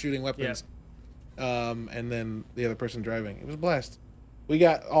weapons or shooting weapons, and then the other person driving. It was a blast. We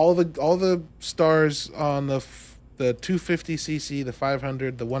got all the stars on the 250cc, the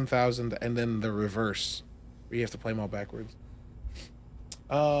 500, the 1000, and then the reverse, where you have to play them all backwards.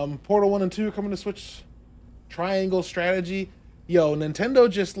 Portal 1 and 2 are coming to Switch. Triangle Strategy. Yo, Nintendo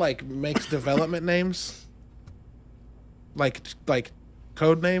just like makes development names. Like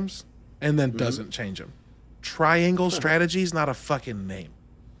code names, and then doesn't change them. Triangle Strategy is not a fucking name.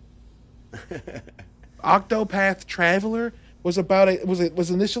 Octopath Traveler was was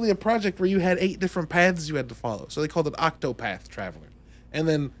initially a project where you had 8 different paths you had to follow, so they called it Octopath Traveler. And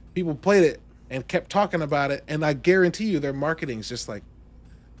then people played it and kept talking about it, and I guarantee you their marketing's just like,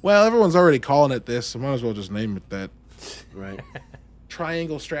 well, everyone's already calling it this, so might as well just name it that. Right.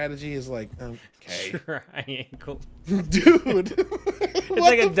 Triangle Strategy is like, okay. Triangle. Dude. It's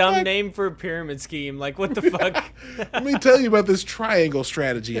like a dumb name for a pyramid scheme. Like, what the fuck? Let me tell you about this triangle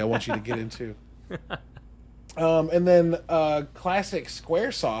strategy I want you to get into. And then classic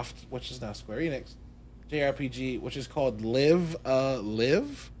Squaresoft, which is now Square Enix, JRPG, which is called Live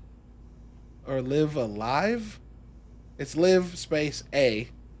Alive. It's Live space A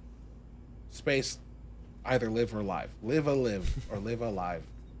space either live or live. Live or live alive.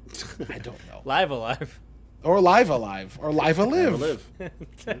 I don't know. Live Alive. Or live alive. Or live alive. Live.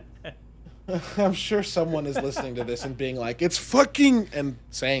 I'm sure someone is listening to this and being like, it's fucking, and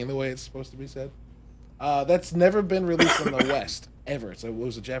saying the way it's supposed to be said. That's never been released in the West, ever. So it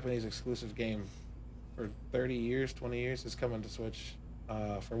was a Japanese exclusive game for 30 years, 20 years. It's coming to Switch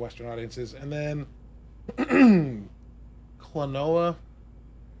for Western audiences. And then Klonoa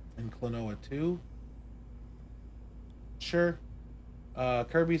and Klonoa 2. Sure.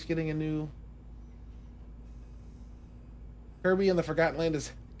 Kirby's getting a new... Kirby and the Forgotten Land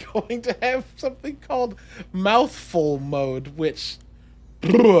is going to have something called Mouthful Mode, which...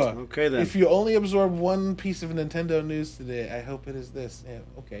 Okay, then. If you only absorb one piece of Nintendo news today, I hope it is this. Yeah,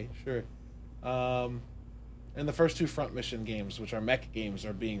 okay, sure. And the first 2 Front Mission games, which are mech games,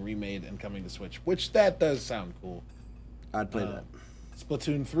 are being remade and coming to Switch, which that does sound cool. I'd play that.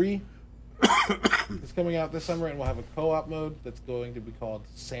 Splatoon 3 is coming out this summer, and we'll have a co-op mode that's going to be called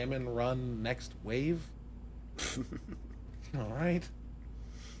Salmon Run Next Wave. All right.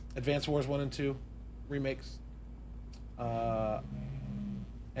 Advance Wars 1 and 2 remakes.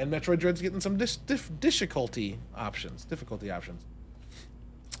 And Metroid Dread's getting some difficulty options.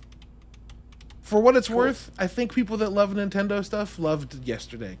 For what it's worth, I think people that love Nintendo stuff loved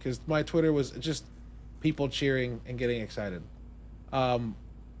yesterday, because my Twitter was just people cheering and getting excited.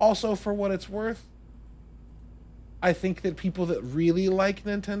 Also, for what it's worth, I think that people that really like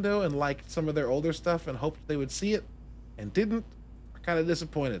Nintendo and liked some of their older stuff and hoped they would see it and didn't are kind of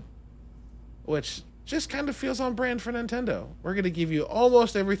disappointed. Which just kind of feels on brand for Nintendo. We're going to give you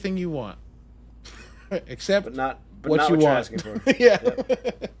almost everything you want. Except but what not you what you're want. asking for. Yeah.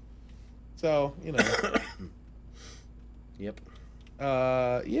 Yep. So, you know. Yep.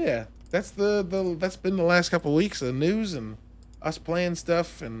 Yeah. That's that's been the last couple weeks of news and us playing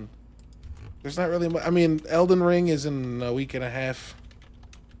stuff, and there's not really much. I mean, Elden Ring is in a week and a half.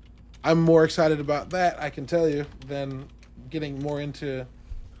 I'm more excited about that, I can tell you, than getting more into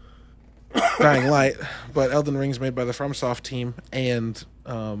Dying Light. But Elden Ring's made by the FromSoft team, and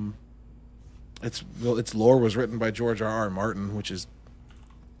its lore was written by George R.R. Martin, which is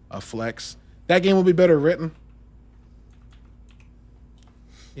a flex. That game will be better written.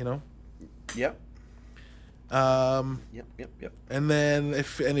 You know? Yep. Yep. And then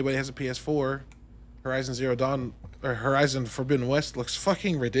if anybody has a PS4, Horizon Zero Dawn or Horizon Forbidden West looks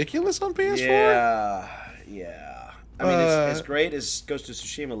fucking ridiculous on PS4. Yeah. I mean, as great as Ghost of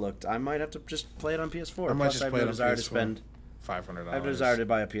Tsushima looked, I might have to just play it on PS4. I might Plus, just I have play no it on desire to PS4. spend $500. I have no desire to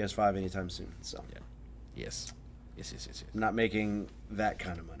buy a PS5 anytime soon. So Yeah. Yes. I'm not making that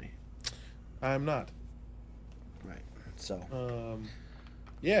kind of money. I'm not. Right. So.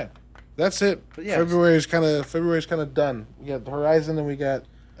 Yeah. That's it. But yeah. February's kind of done. We got Horizon and we got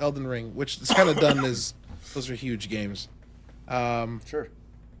Elden Ring, which is kind of done. Those are huge games. Sure.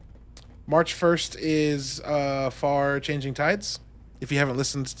 March 1st is Far Changing Tides. If you haven't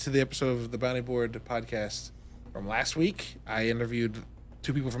listened to the episode of the Bounty Board podcast from last week, I interviewed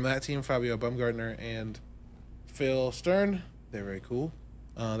 2 people from that team, Fabio Baumgartner and Phil Stern. They're very cool.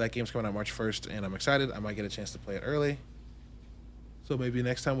 That game's coming out March 1st, and I'm excited. I might get a chance to play it early. So maybe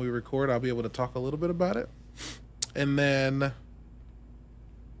next time we record, I'll be able to talk a little bit about it. And then,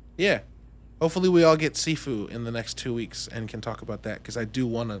 yeah, hopefully we all get Sifu in the next 2 weeks and can talk about that, because I do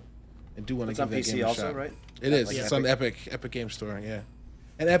want to give It's that on PC game a also, shot. right? It is. Like It's Epic? on Epic Game Store, yeah.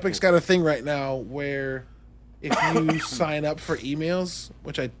 And Epic's got a thing right now where if you sign up for emails,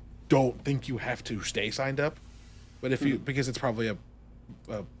 which I don't think you have to stay signed up, but if you, because it's probably a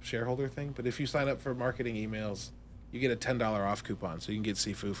shareholder thing, but if you sign up for marketing emails, you get a $10 off coupon, so you can get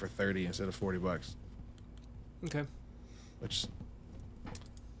Sifu for $30 instead of $40. Okay. Which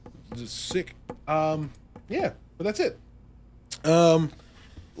is sick. Yeah, but that's it.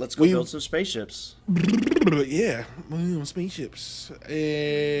 Let's go build some spaceships. Yeah, spaceships.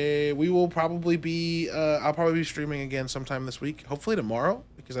 We will probably be. I'll probably be streaming again sometime this week. Hopefully tomorrow,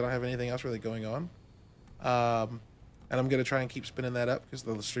 because I don't have anything else really going on. And I'm gonna try and keep spinning that up, because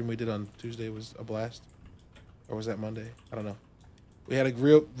the stream we did on Tuesday was a blast. Or was that Monday? I don't know. We had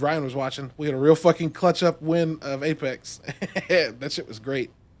Ryan was watching. We had a real fucking clutch up win of Apex. That shit was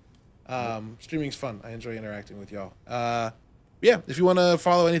great. Streaming's fun. I enjoy interacting with y'all. Yeah, if you want to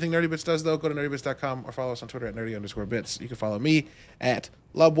follow anything Nerdy Bits does, though, go to nerdybits.com or follow us on Twitter at nerdy_bits. You can follow me at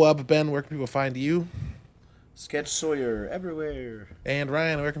Lubwub. Ben, where can people find you? Sketch Sawyer everywhere. And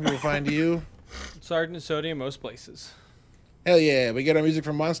Ryan, where can people find you? Sergeant Sodium most places. Hell yeah, we get our music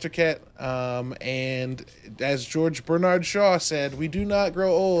from Monster Cat. And as George Bernard Shaw said, we do not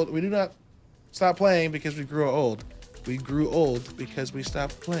grow old. We do not stop playing because we grew old. We grew old because we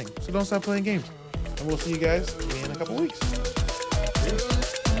stopped playing. So don't stop playing games. And we'll see you guys in a couple weeks.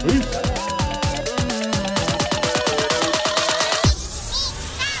 Peace.